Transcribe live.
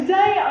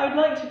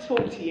like to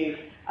talk to you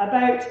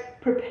about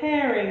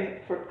preparing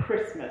for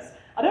Christmas.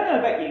 I don't know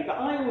about you, but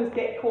I always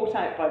get caught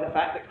out by the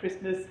fact that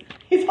Christmas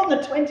is on the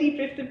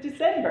 25th of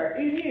December.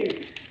 Who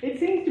knew? It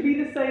seems to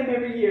be the same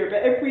every year,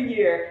 but every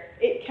year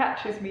it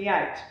catches me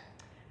out.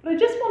 But I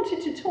just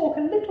wanted to talk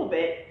a little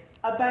bit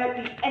about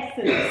the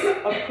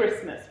essence of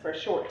Christmas for a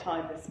short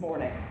time this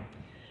morning.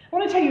 I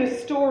want to tell you a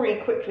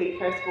story quickly,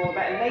 first of all,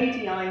 about a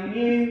lady I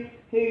knew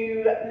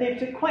who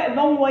lived quite a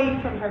long way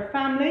from her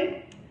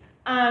family.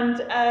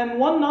 And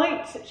one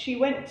night she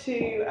went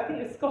to, I think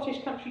it was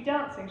Scottish country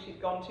dancing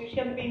she'd gone to. She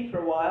hadn't been for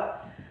a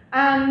while.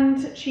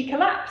 And she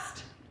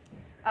collapsed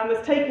and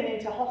was taken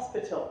into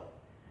hospital.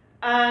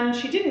 And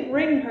she didn't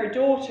ring her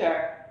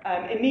daughter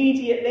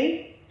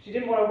immediately. She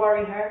didn't want to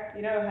worry her.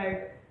 You know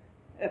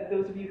how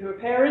those of you who are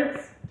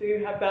parents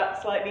do have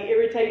that slightly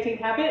irritating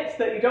habit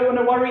that you don't want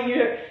to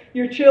worry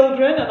your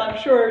children. And I'm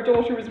sure her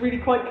daughter was really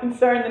quite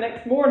concerned the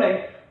next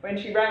morning when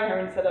she rang her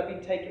and said, I've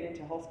been taken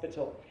into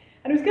hospital.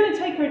 And it was going to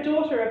take her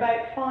daughter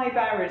about 5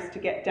 hours to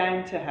get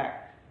down to her.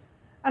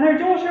 And her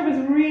daughter was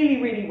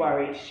really, really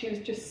worried. She was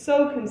just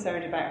so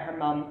concerned about her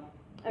mum.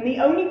 And the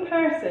only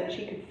person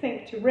she could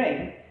think to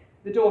ring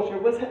the daughter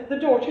was the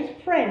daughter's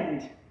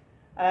friend,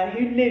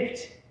 who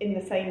lived in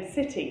the same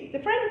city. The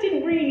friend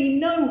didn't really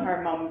know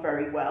her mum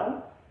very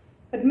well.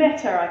 Had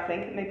met her, I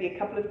think, maybe a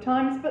couple of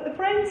times. But the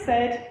friend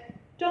said,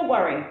 don't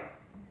worry,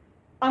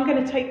 I'm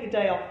going to take the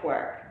day off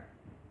work.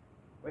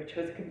 Which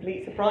was a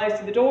complete surprise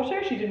to the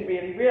daughter. She didn't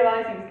really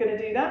realise he was going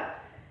to do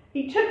that.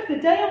 He took the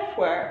day off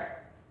work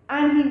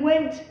and he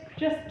went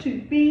just to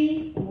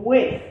be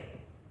with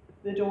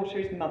the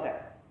daughter's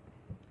mother.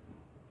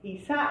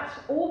 He sat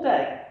all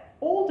day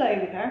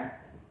with her,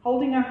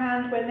 holding her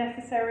hand when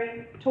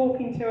necessary,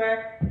 talking to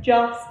her,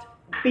 just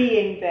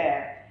being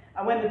there.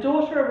 And when the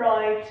daughter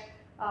arrived,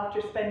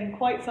 after spending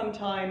quite some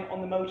time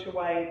on the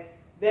motorway,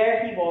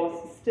 there he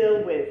was,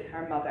 still with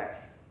her mother.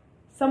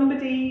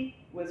 Somebody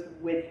was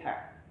with her.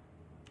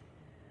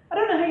 I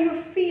don't know how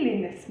you're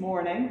feeling this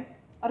morning.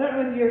 I don't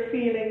know whether you're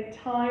feeling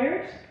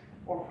tired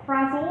or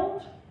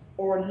frazzled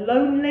or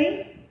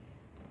lonely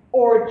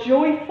or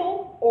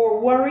joyful or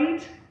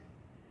worried.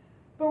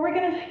 But we're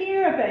going to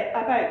hear a bit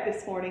about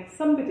this morning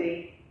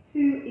somebody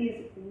who is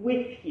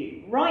with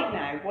you right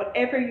now,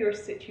 whatever your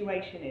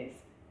situation is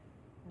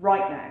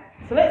right now.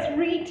 So let's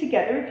read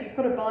together. If you've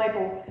got a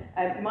Bible,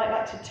 you might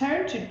like to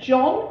turn to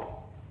John,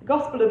 the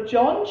Gospel of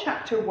John,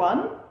 chapter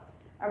 1.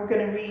 And we're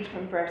going to read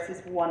from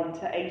verses 1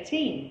 to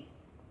 18.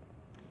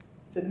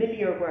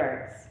 Familiar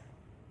words.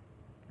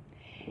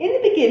 In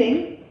the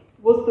beginning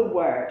was the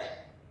Word,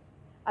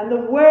 and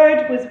the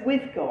Word was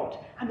with God,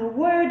 and the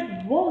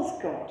Word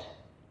was God.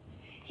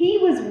 He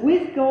was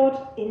with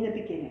God in the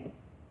beginning.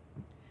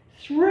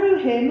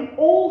 Through him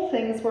all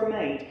things were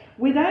made.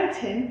 Without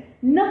him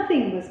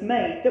nothing was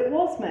made that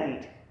was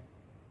made.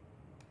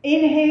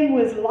 In him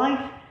was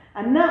life,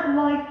 and that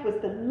life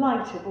was the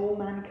light of all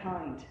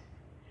mankind.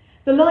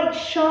 The light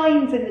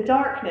shines in the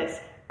darkness,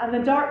 and the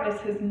darkness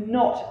has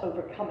not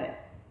overcome it.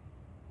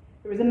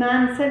 There was a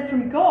man sent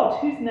from God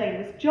whose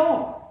name was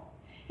John.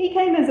 He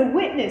came as a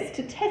witness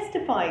to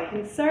testify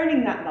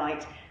concerning that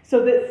light,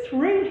 so that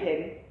through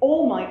him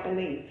all might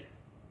believe.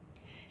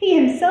 He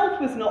himself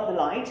was not the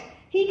light,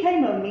 he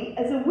came only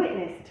as a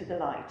witness to the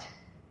light.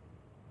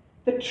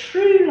 The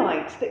true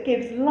light that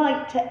gives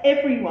light to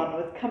everyone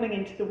was coming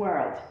into the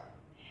world.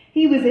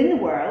 He was in the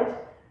world,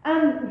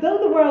 and though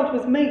the world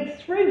was made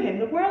through him,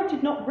 the world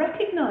did not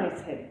recognize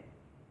him.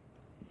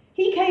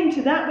 He came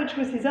to that which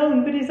was his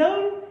own, but his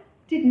own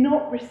did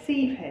not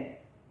receive him.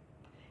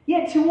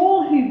 Yet to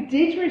all who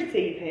did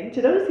receive him,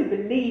 to those who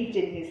believed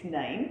in his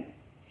name,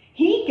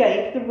 he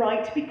gave the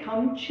right to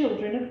become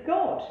children of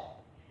God.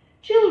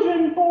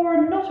 Children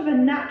born not of a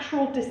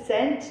natural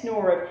descent,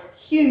 nor of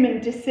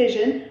human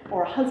decision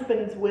or a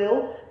husband's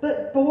will,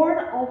 but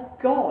born of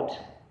God.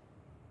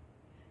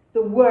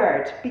 The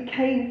Word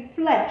became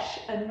flesh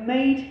and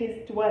made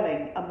his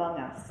dwelling among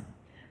us.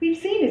 We've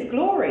seen his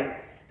glory,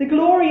 the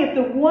glory of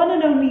the one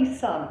and only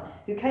Son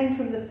who came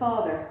from the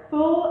Father,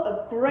 full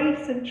of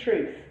grace and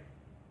truth.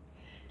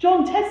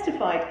 John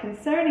testified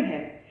concerning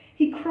him.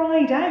 He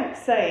cried out,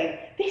 saying,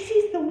 "This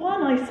is the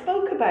one I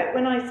spoke about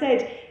when I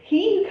said,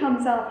 'He who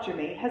comes after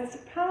me has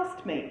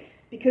surpassed me,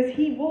 because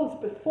he was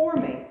before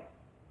me.'"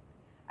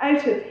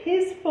 Out of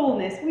his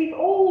fullness we've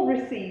all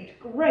received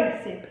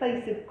grace in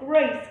place of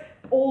grace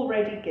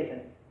already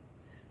given.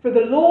 For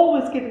the law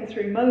was given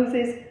through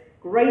Moses,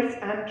 grace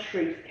and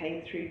truth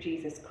came through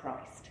Jesus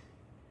Christ.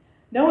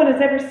 No one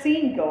has ever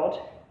seen God,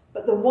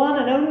 but the one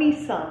and only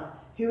Son,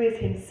 who is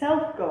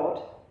himself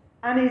God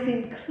and is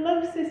in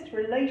closest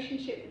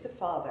relationship with the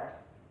Father.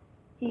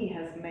 He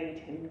has made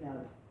him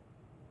known.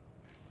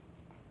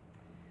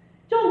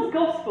 John's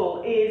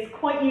Gospel is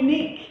quite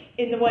unique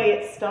in the way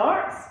it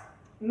starts.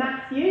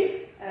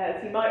 Matthew,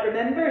 as you might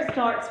remember,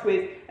 starts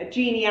with a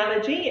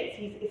genealogy.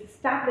 He's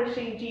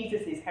establishing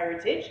Jesus'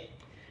 heritage.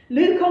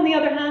 Luke, on the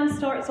other hand,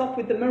 starts off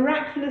with the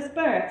miraculous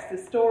births, the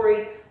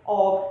story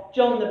of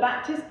John the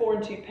Baptist,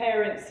 born to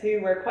parents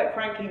who were, quite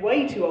frankly,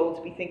 way too old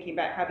to be thinking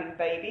about having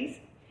babies.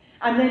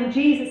 And then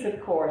Jesus,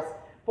 of course,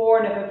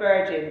 born of a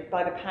virgin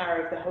by the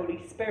power of the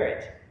Holy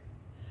Spirit.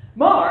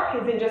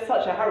 Mark is in just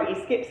such a hurry,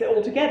 he skips it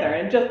all together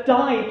and just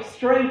dives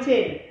straight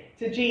in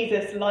to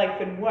Jesus'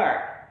 life and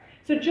work.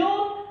 So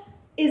John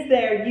is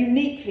there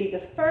uniquely.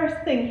 The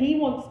first thing he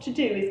wants to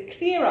do is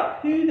clear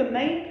up who the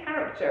main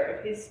character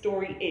of his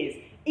story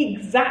is,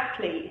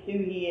 exactly who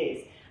he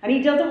is. And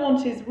he doesn't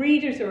want his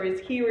readers or his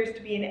hearers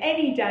to be in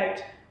any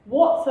doubt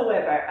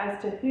whatsoever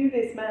as to who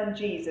this man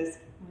Jesus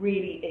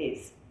really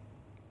is.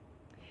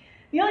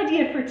 The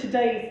idea for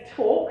today's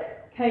talk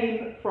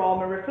came from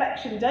a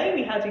reflection day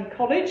we had in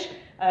college,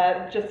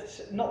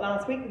 just not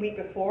last week, the week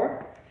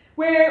before,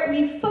 where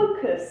we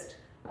focused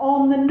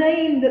on the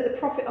name that the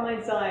prophet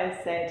Isaiah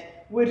said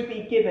would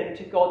be given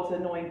to God's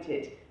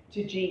anointed,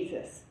 to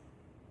Jesus.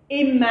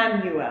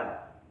 Emmanuel,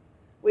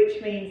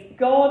 which means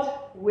God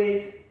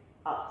with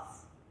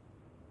us.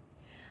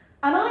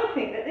 And I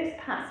think that this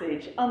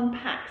passage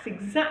unpacks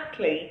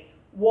exactly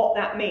what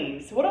that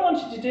means. So what I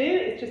wanted to do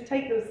is just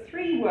take those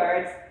three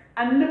words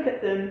and look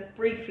at them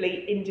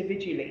briefly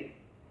individually.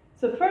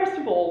 So first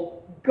of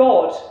all,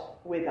 God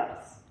with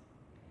us.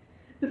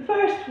 The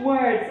first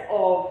words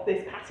of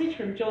this passage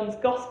from John's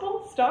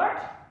Gospel start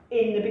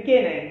in the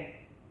beginning.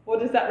 What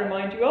does that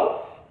remind you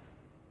of?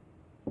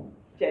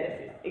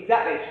 Genesis,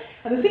 exactly.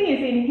 And the thing is,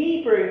 in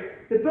Hebrew,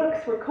 the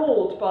books were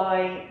called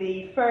by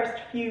the first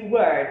few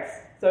words.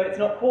 So it's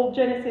not called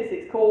Genesis,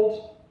 it's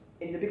called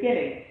in the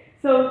beginning.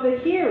 So the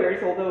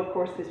hearers, although of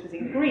course this was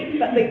in Greek,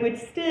 but they would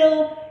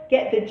still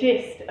get the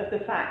gist of the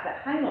fact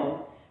that, hang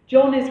on,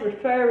 John is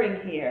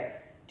referring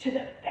here to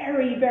the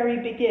very, very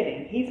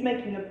beginning. He's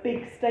making a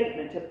big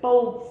statement, a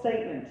bold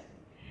statement.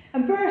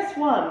 And verse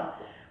 1,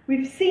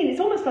 we've seen, it's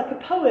almost like a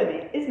poem,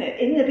 isn't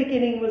it? In the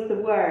beginning was the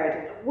Word,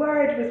 and the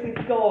Word was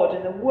with God,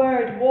 and the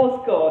Word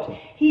was God.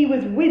 He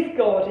was with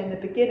God in the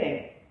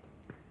beginning.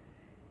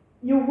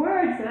 Your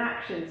words and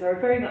actions are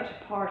very much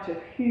a part of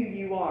who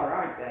you are,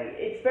 aren't they?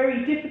 It's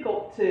very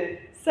difficult to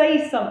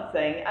say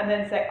something and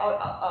then say,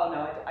 oh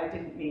no, I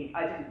didn't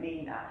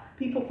mean that.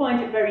 People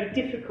find it very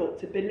difficult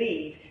to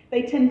believe.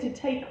 They tend to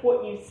take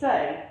what you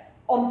say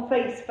on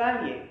face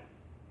value.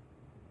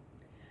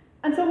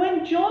 And so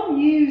when John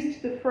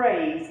used the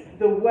phrase,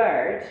 the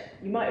word,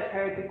 you might have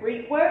heard the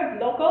Greek word,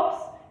 logos,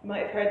 you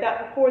might have heard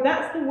that before,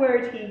 that's the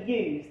word he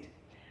used.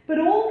 But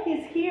all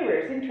his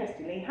hearers,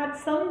 interestingly, had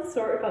some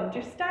sort of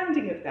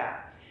understanding of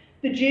that.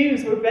 The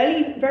Jews were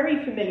very,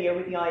 very familiar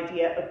with the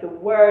idea of the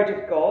Word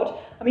of God.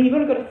 I mean, you've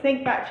only got to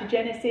think back to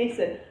Genesis,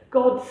 and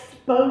God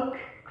spoke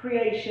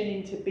creation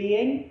into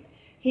being.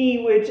 He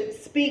would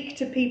speak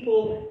to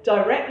people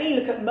directly.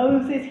 Look at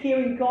Moses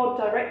hearing God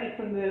directly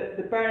from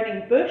the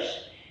burning bush.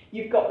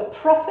 You've got the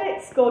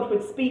prophets. God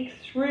would speak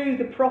through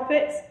the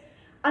prophets.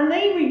 And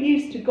they were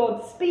used to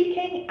God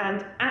speaking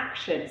and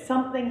action,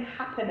 something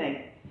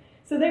happening.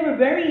 So they were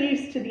very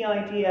used to the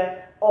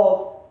idea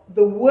of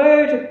the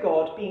Word of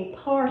God being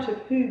part of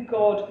who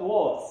God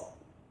was.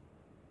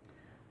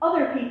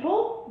 Other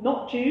people,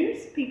 not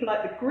Jews, people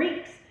like the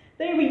Greeks,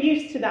 they were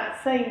used to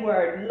that same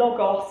word,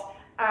 logos,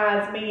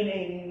 as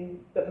meaning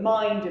the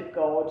mind of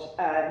God,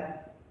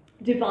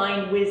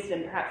 divine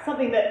wisdom, perhaps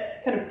something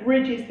that kind of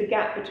bridges the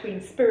gap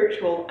between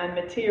spiritual and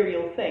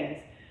material things.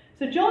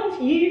 So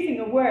John's using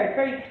a word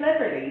very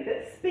cleverly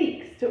that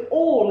speaks to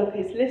all of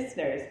his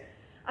listeners.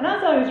 And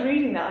as I was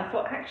reading that, I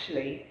thought,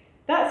 actually,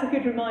 that's a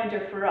good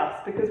reminder for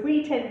us, because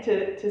we tend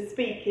to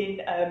speak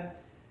in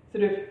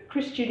sort of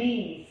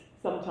Christianese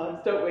sometimes,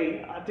 don't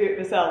we? I do it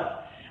myself.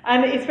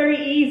 And it's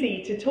very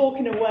easy to talk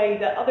in a way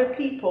that other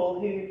people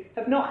who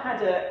have not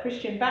had a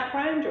Christian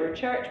background or a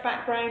church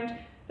background,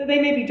 that they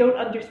maybe don't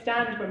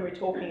understand when we're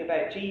talking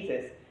about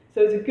Jesus.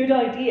 So it's a good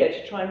idea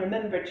to try and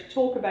remember to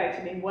talk about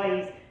him in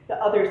ways that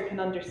others can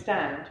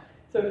understand.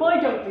 So if I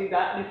don't do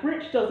that, and if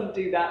Rich doesn't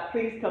do that,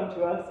 please come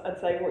to us and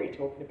say, what are you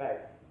talking about?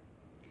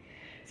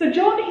 So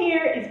John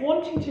here is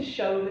wanting to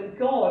show that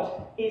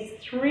God is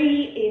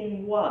three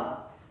in one.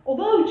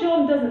 Although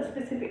John doesn't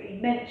specifically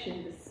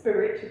mention the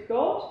Spirit of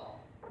God,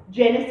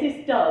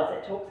 Genesis does.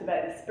 It talks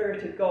about the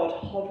Spirit of God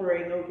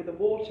hovering over the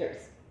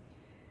waters.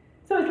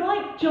 So it's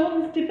like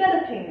John's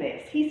developing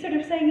this. He's sort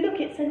of saying, look,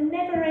 it's a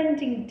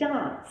never-ending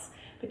dance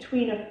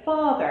between a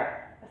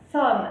Father, a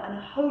Son, and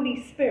a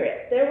Holy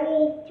Spirit. They're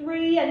all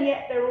three, and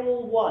yet they're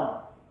all one.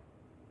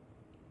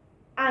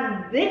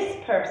 And this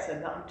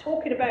person that I'm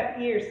talking about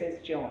here, says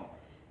John,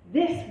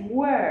 this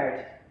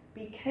Word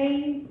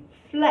became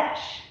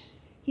flesh.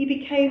 He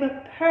became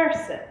a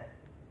person.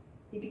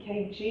 He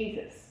became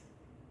Jesus.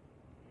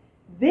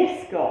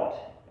 This God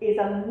is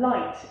a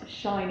light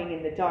shining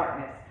in the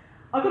darkness.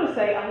 I've got to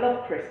say, I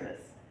love Christmas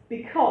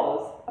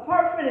because,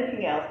 apart from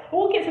anything else, it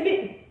all gets a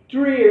bit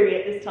dreary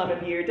at this time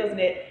of year, doesn't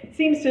it? It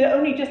seems to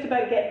only just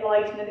about get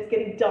light and then it's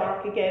getting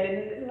dark again, and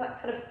there's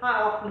that kind of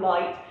half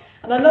light.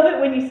 And I love it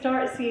when you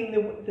start seeing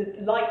the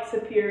lights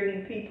appearing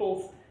in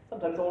people's,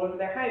 sometimes all over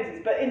their houses,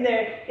 but in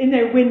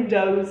their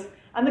windows,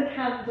 and the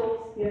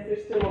candles. Yes,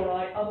 they're still all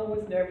right. I'm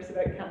always nervous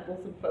about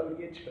candles and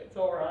foliage, but it's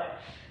all right.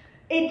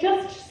 It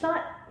just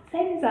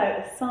sends out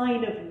a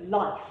sign of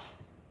life,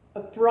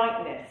 of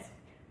brightness.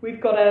 We've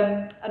got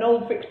an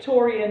old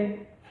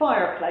Victorian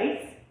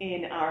fireplace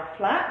in our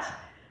flat,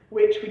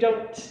 which we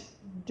don't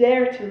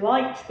dare to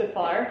light the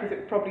fire because it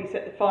would probably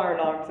set the fire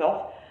alarms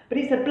off. But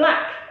it's a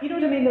black, you know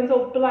what I mean, those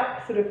old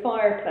black sort of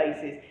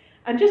fireplaces.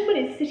 And just when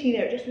it's sitting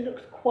there, it just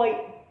looks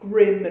quite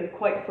grim and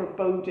quite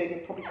foreboding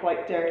and probably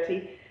quite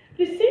dirty.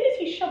 But as soon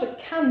as you shove a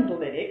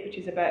candle in it, which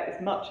is about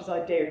as much as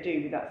I dare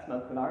do with that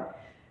smoke alarm,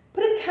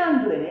 put a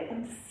candle in it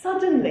and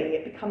suddenly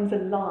it becomes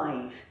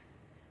alive.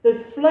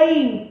 The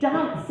flame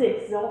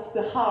dances off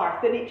the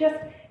hearth and it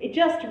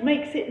just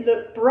makes it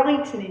look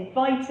bright and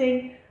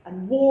inviting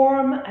and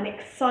warm and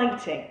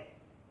exciting.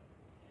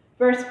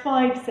 Verse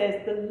 5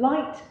 says, the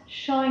light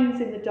shines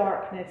in the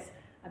darkness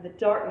and the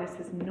darkness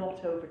has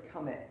not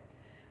overcome it.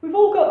 We've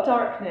all got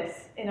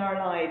darkness in our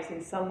lives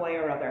in some way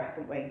or other,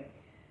 haven't we?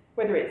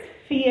 Whether it's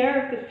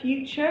fear of the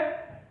future,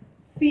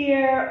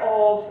 fear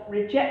of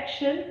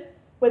rejection,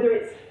 whether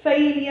it's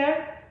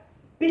failure,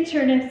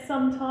 bitterness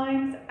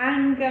sometimes,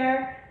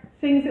 anger,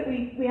 things that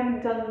we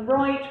haven't done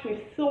right,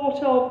 we've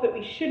thought of that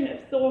we shouldn't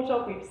have thought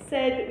of, we've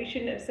said that we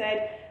shouldn't have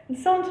said. And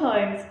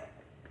sometimes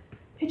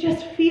it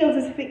just feels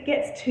as if it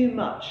gets too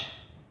much.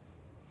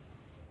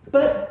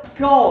 But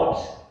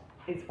God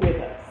is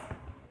with us.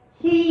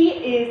 He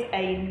is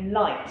a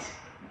light.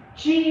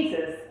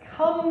 Jesus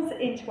comes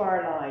into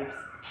our lives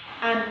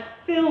and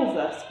fills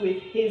us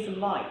with his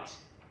light.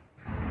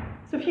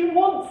 So if you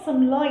want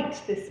some light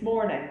this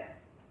morning,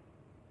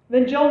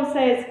 then John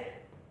says,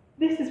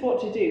 this is what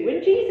to do.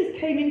 When Jesus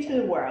came into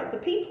the world, the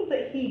people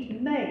that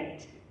he'd made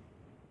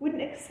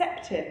wouldn't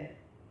accept him.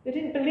 They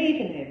didn't believe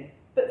in him,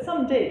 but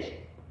some did.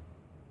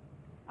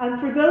 And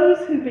for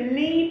those who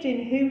believed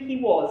in who he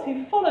was,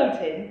 who followed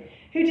him,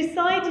 who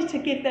decided to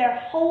give their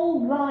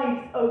whole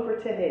lives over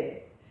to him,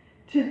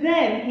 to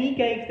them he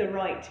gave the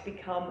right to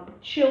become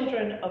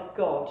children of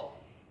God.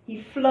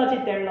 He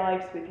flooded their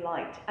lives with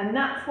light. And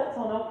that's what's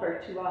on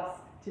offer to us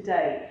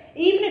today.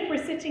 Even if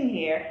we're sitting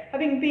here,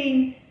 having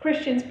been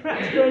Christians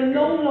perhaps for a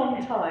long,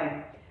 long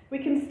time, we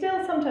can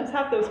still sometimes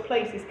have those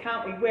places,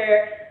 can't we,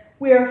 where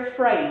we're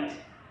afraid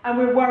and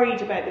we're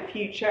worried about the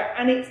future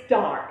and it's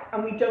dark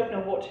and we don't know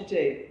what to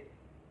do.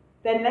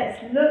 Then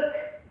let's look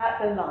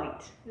at the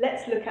light.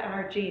 Let's look at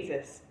our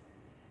Jesus.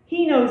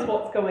 He knows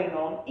what's going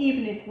on,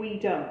 even if we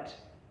don't.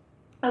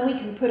 And we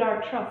can put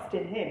our trust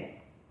in him.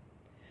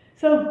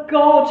 So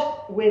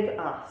God with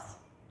us.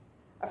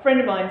 A friend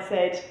of mine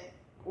said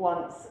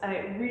once, and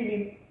it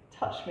really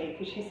touched me,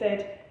 because she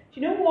said,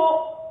 do you know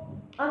what?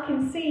 I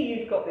can see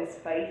you've got this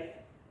faith,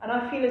 and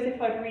I feel as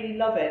if I'd really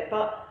love it,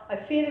 but I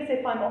feel as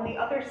if I'm on the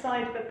other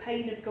side of a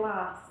pane of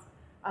glass,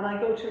 and I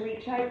go to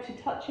reach out to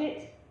touch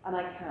it, and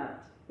I can't.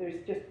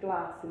 There's just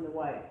glass in the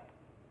way.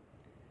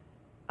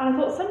 And I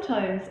thought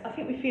sometimes, I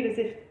think we feel as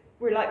if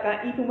we're like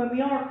that even when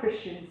we are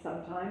Christians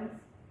sometimes.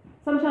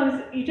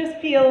 Sometimes you just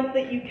feel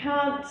that you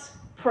can't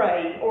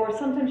pray, or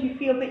sometimes you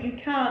feel that you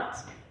can't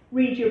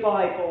read your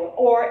Bible,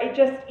 or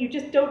you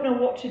just don't know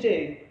what to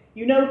do.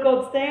 You know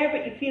God's there,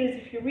 but you feel as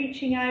if you're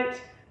reaching out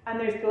and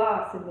there's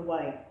glass in the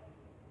way.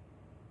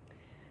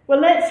 Well,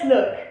 let's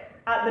look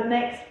at the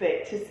next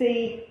bit to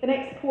see, the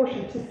next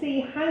portion, to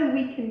see how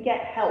we can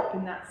get help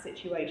in that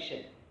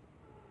situation.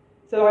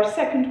 So our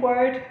second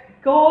word,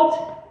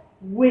 God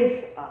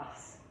with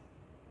us.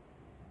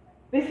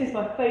 This is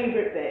my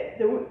favourite bit.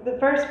 The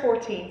verse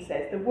 14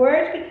 says, the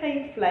Word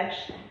became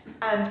flesh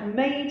and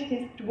made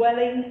his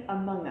dwelling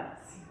among us.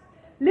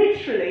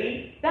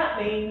 Literally,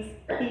 that means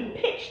he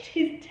pitched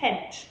his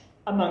tent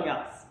among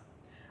us.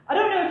 I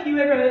don't know if you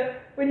ever,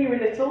 when you were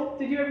little,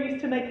 did you ever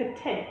used to make a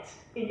tent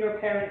in your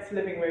parents'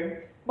 living room?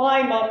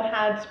 My mum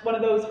had one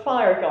of those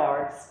fire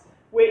guards,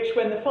 which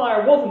when the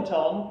fire wasn't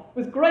on,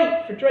 was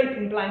great for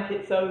draping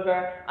blankets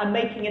over and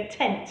making a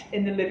tent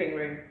in the living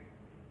room.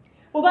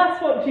 Well,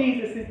 that's what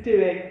Jesus is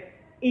doing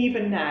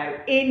even now,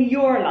 in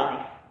your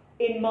life,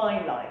 in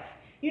my life.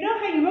 You know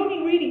how you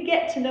only really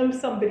get to know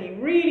somebody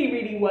really,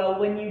 really well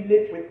when you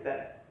live with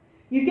them.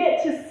 You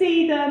get to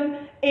see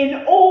them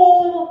in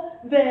all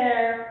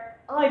their,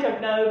 I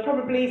don't know,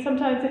 probably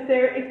sometimes if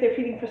they're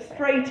feeling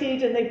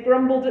frustrated and they've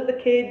grumbled at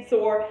the kids,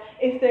 or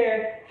if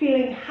they're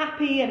feeling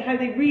happy and how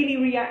they really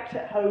react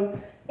at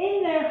home.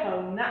 In their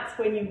home, that's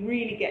when you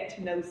really get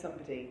to know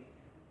somebody.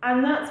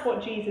 And that's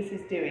what Jesus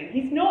is doing.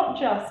 He's not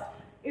just,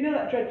 you know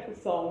that dreadful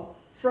song,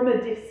 from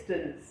a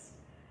distance,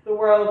 the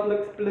world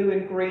looks blue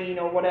and green,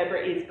 or whatever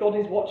it is, God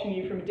is watching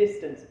you from a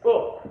distance.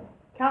 Oh,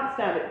 can't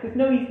stand it, because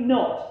no, he's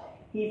not.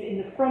 He's in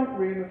the front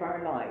room of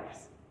our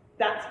lives.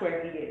 That's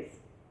where he is.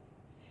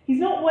 He's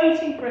not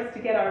waiting for us to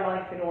get our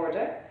life in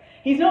order.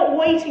 He's not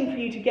waiting for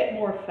you to get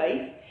more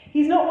faith.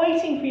 He's not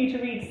waiting for you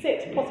to read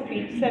 6,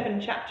 possibly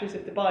 7 chapters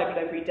of the Bible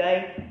every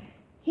day.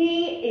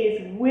 He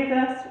is with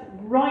us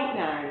right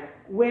now,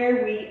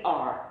 where we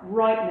are,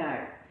 right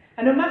now.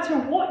 And no matter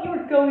what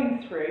you're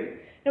going through,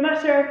 no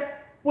matter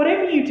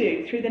whatever you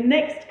do through the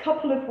next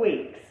couple of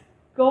weeks,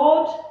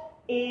 God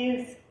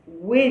is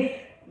with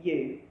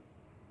you.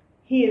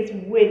 He is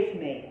with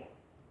me.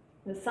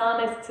 The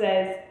psalmist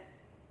says,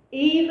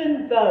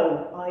 even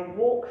though I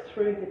walk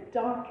through the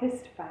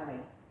darkest valley,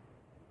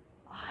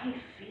 I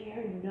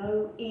fear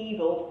no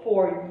evil,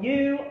 for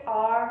you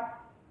are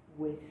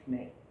with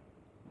me.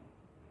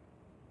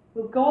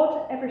 Will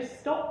God ever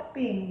stop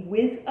being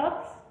with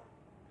us?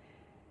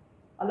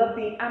 I love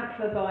the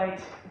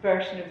amplified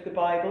version of the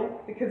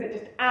Bible because it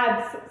just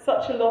adds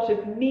such a lot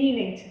of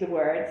meaning to the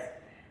words.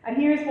 And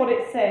here's what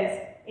it says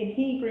in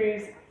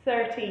Hebrews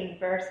 13,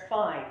 verse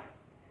 5.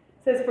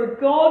 It says, "For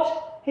God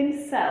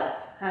himself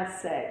has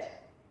said,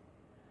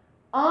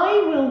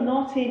 I will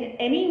not in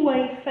any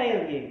way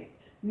fail you,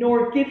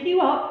 nor give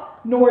you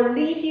up, nor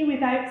leave you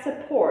without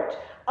support.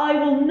 I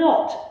will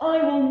not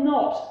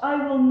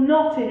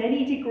in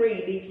any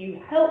degree leave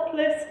you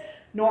helpless,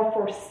 nor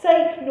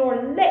forsake, nor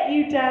let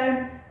you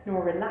down,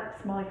 nor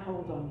relax my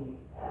hold on you.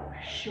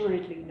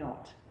 Assuredly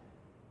not."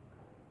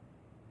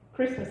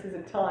 Christmas is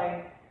a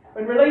time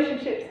when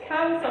relationships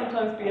can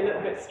sometimes be a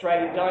little bit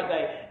strained, aren't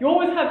they? You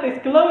always have this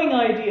glowing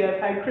idea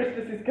of how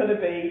Christmas is going to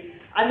be,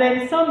 and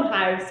then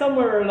somehow,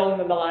 somewhere along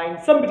the line,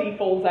 somebody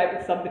falls out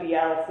with somebody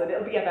else, and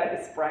it'll be about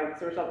the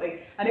sprouts or something,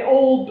 and it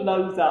all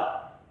blows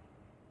up.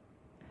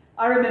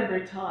 I remember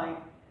a time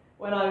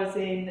when I was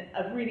in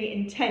a really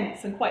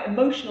intense and quite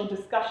emotional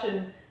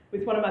discussion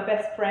with one of my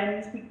best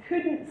friends. We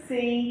couldn't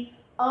see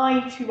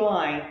eye to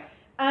eye,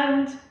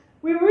 and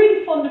we were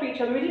really fond of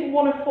each other. We didn't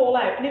want to fall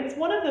out, and it was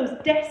one of those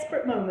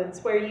desperate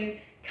moments where you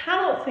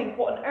cannot think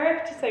what on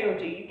earth to say or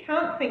do. You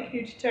can't think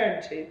who to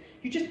turn to.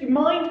 Your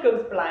mind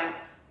goes blank,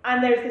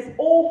 and there's this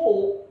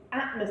awful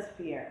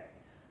atmosphere.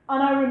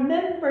 And I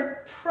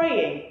remember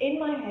praying in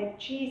my head,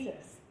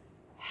 "Jesus,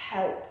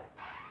 help."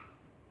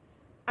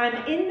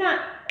 And in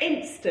that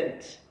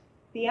instant,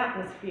 the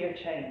atmosphere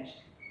changed.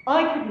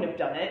 I couldn't have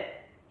done it.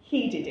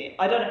 He did it.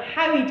 I don't know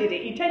how he did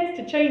it. He tends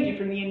to change you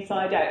from the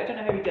inside out. I don't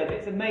know how he does it.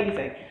 It's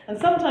amazing. And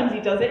sometimes he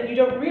does it and you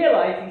don't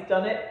realise he's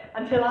done it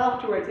until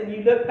afterwards, and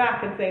you look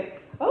back and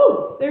think,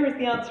 oh, there is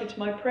the answer to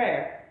my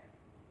prayer.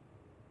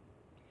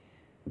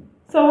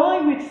 So I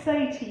would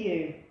say to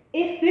you,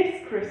 if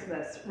this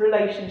Christmas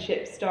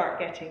relationships start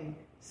getting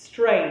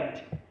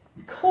strained,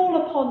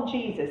 call upon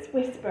Jesus,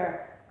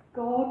 whisper,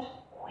 "God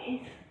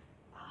with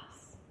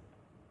us."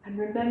 And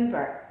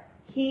remember,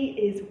 he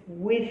is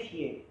with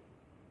you.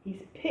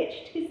 He's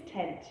pitched his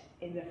tent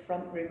in the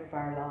front room of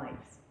our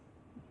lives.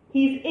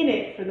 He's in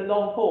it for the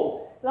long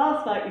haul.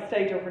 Last night we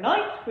stayed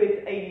overnight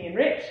with Amy and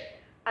Rich,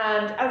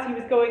 and as he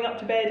was going up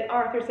to bed,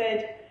 Arthur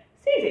said,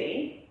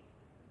 "Suzie,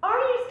 are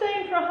you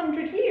staying for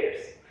 100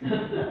 years?"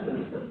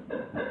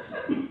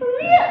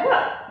 Yeah,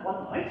 well,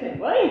 one night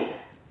anyway.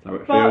 So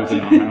it feels in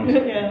our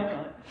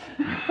house.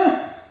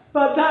 Yeah,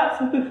 but that's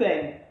the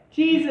thing.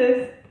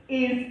 Jesus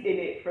is in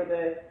it for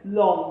the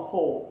long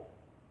haul.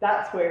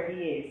 That's where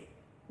he is,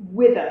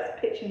 with us,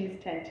 pitching his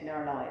tent in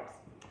our lives.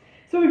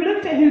 So we've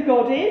looked at who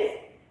God is,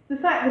 the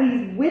fact that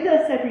he's with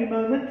us every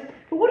moment,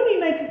 but what do we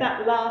make of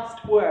that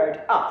last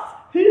word, us?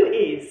 Who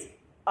is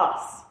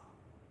us?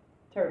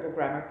 Terrible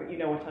grammar, but you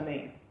know what I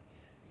mean.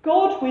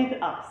 God with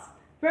us.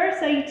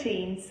 Verse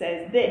 18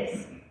 says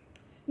this,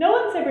 "No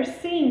one's ever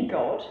seen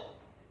God,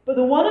 but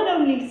the one and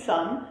only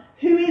Son,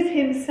 who is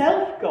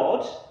himself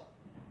God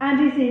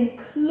and is in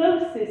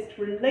closest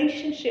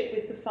relationship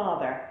with the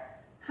Father,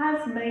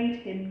 has made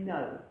him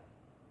known."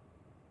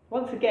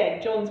 Once again,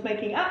 John's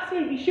making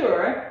absolutely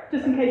sure,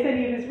 just in case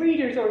any of his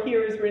readers or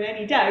hearers were in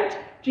any doubt,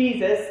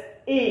 Jesus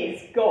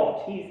is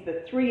God. He's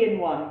the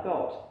three-in-one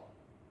God.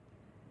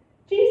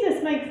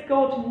 Jesus makes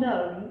God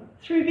known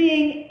through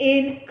being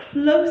in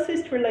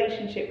closest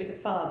relationship with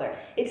the Father.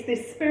 It's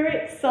this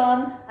Spirit,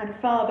 Son, and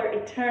Father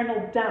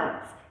eternal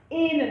dance,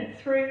 in and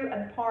through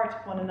and part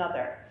of one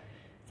another.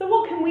 So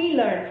what can we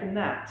learn from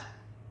that?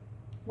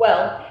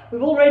 Well,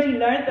 we've already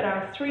learned that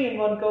our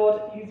three-in-one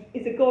God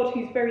is a God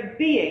whose very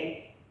being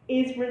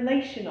is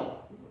relational,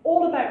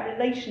 all about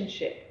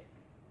relationship.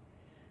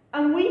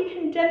 And we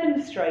can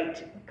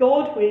demonstrate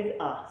God with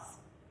us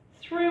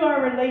through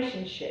our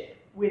relationship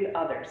with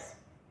others.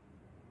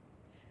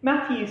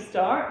 Matthew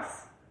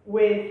starts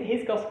with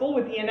his gospel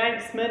with the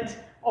announcement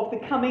of the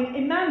coming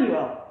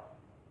Emmanuel.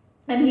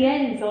 And he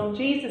ends on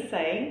Jesus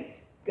saying,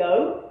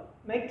 "Go,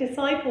 make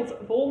disciples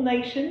of all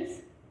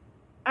nations,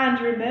 and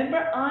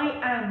remember, I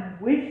am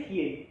with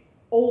you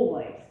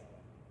always,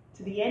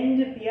 to the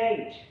end of the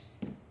age."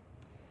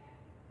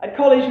 At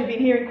college, we've been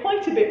hearing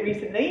quite a bit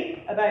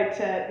recently about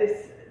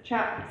this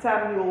chap,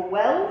 Samuel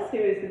Wells, who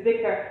is the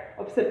vicar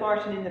of St.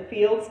 Martin in the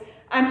Fields.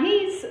 And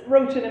he's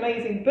wrote an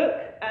amazing book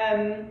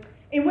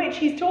in which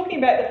he's talking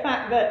about the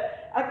fact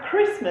that at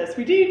Christmas,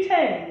 we do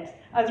tend,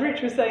 as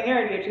Rich was saying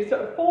earlier, to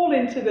sort of fall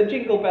into the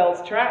Jingle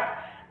Bells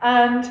trap.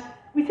 And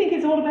we think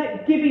it's all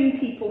about giving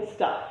people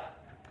stuff.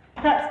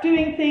 That's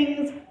doing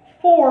things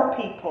for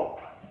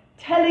people,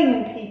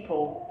 telling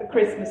people the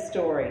Christmas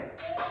story.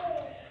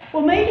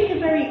 Well, maybe the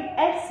very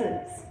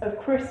essence of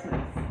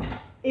Christmas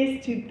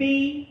is to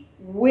be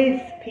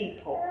with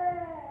people.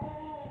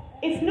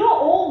 It's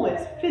not always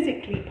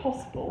physically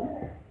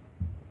possible,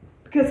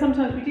 because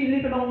sometimes we do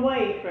live a long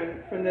way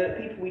from the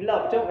people we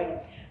love, don't we?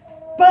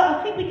 But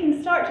I think we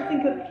can start to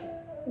think of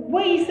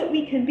ways that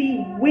we can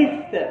be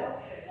with them,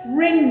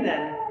 ring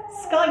them,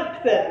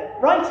 Skype them,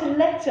 write a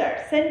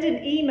letter, send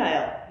an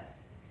email.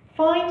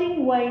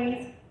 Finding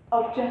ways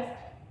of just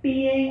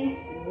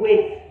being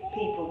with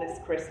people this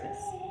Christmas.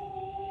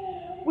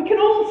 We can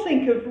all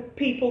think of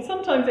people,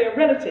 sometimes they are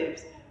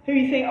relatives, who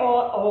you think,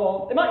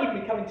 oh, they might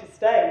even be coming to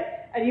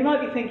stay. And you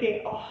might be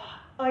thinking,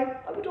 I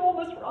would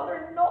almost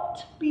rather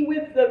not be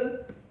with them.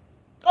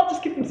 I'll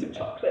just give them some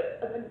chocolate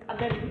and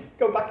then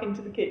go back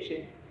into the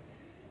kitchen.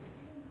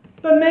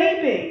 But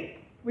maybe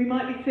we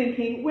might be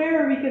thinking,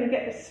 where are we going to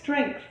get the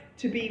strength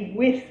to be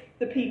with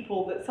the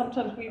people that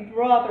sometimes we'd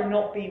rather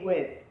not be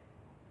with?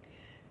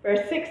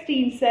 Verse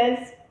 16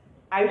 says,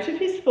 out of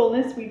his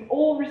fullness we've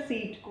all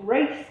received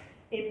grace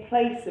in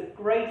place of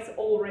grace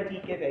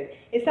already given.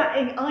 It's that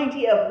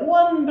idea of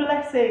one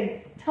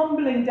blessing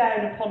tumbling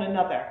down upon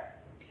another.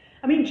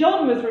 I mean,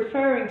 John was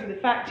referring to the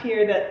fact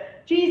here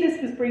that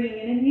Jesus was bringing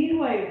in a new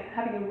way of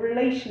having a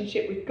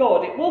relationship with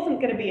God. It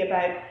wasn't going to be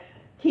about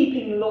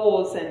keeping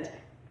laws and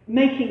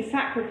making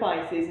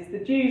sacrifices as the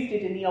Jews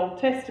did in the Old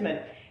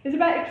Testament. It was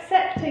about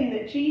accepting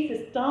that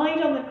Jesus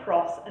died on the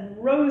cross and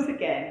rose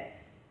again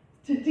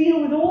to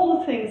deal with all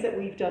the things that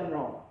we've done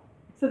wrong,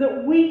 so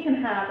that we can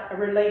have a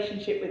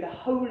relationship with a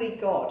holy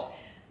God.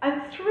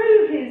 And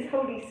through his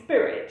Holy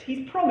Spirit,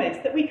 he's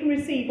promised that we can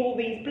receive all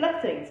these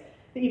blessings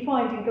that you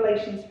find in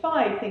Galatians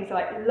 5, things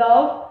like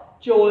love,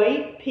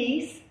 joy,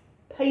 peace,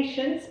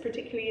 patience,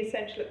 particularly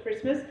essential at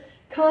Christmas,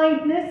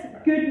 kindness,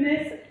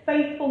 goodness,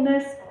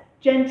 faithfulness,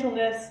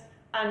 gentleness,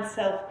 and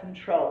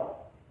self-control.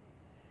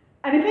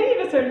 And if any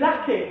of us are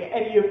lacking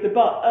any of the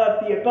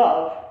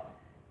above,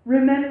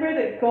 remember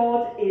that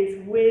God is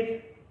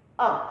with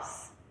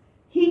us.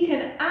 He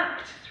can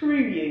act through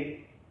you,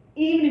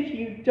 even if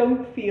you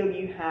don't feel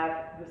you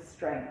have the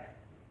strength.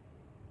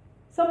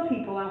 Some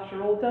people,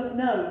 after all, don't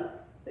know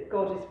that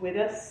God is with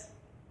us.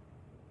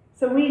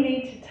 So we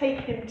need to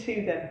take him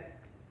to them.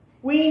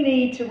 We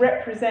need to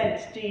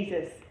represent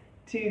Jesus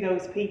to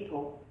those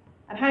people.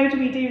 And how do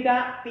we do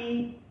that?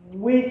 Be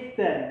with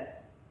them.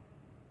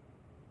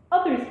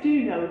 Others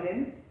do know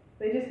him.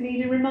 They just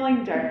need a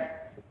reminder.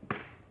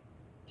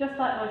 Just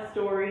like my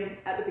story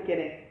at the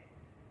beginning.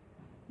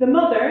 The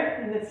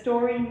mother in the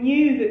story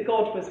knew that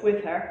God was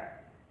with her.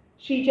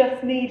 She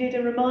just needed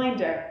a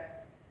reminder.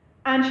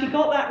 And she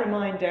got that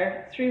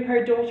reminder through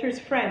her daughter's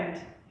friend,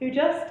 who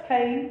just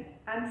came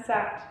and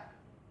sat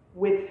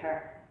with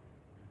her.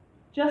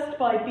 Just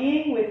by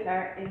being with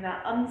her in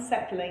that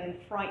unsettling and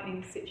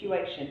frightening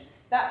situation.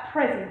 That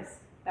presence,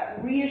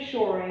 that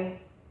reassuring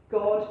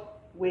God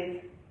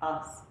with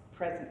us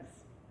presence.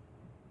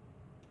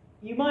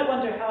 You might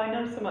wonder how I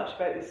know so much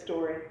about this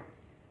story.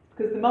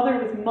 Because the mother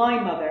was my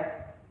mother.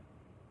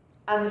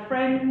 And the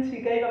friend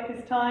who gave up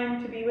his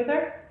time to be with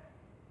her,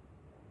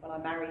 well, I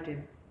married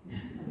him.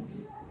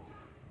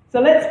 So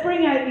let's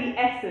bring out the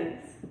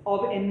essence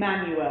of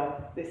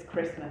Emmanuel this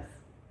Christmas.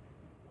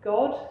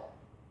 God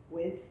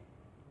with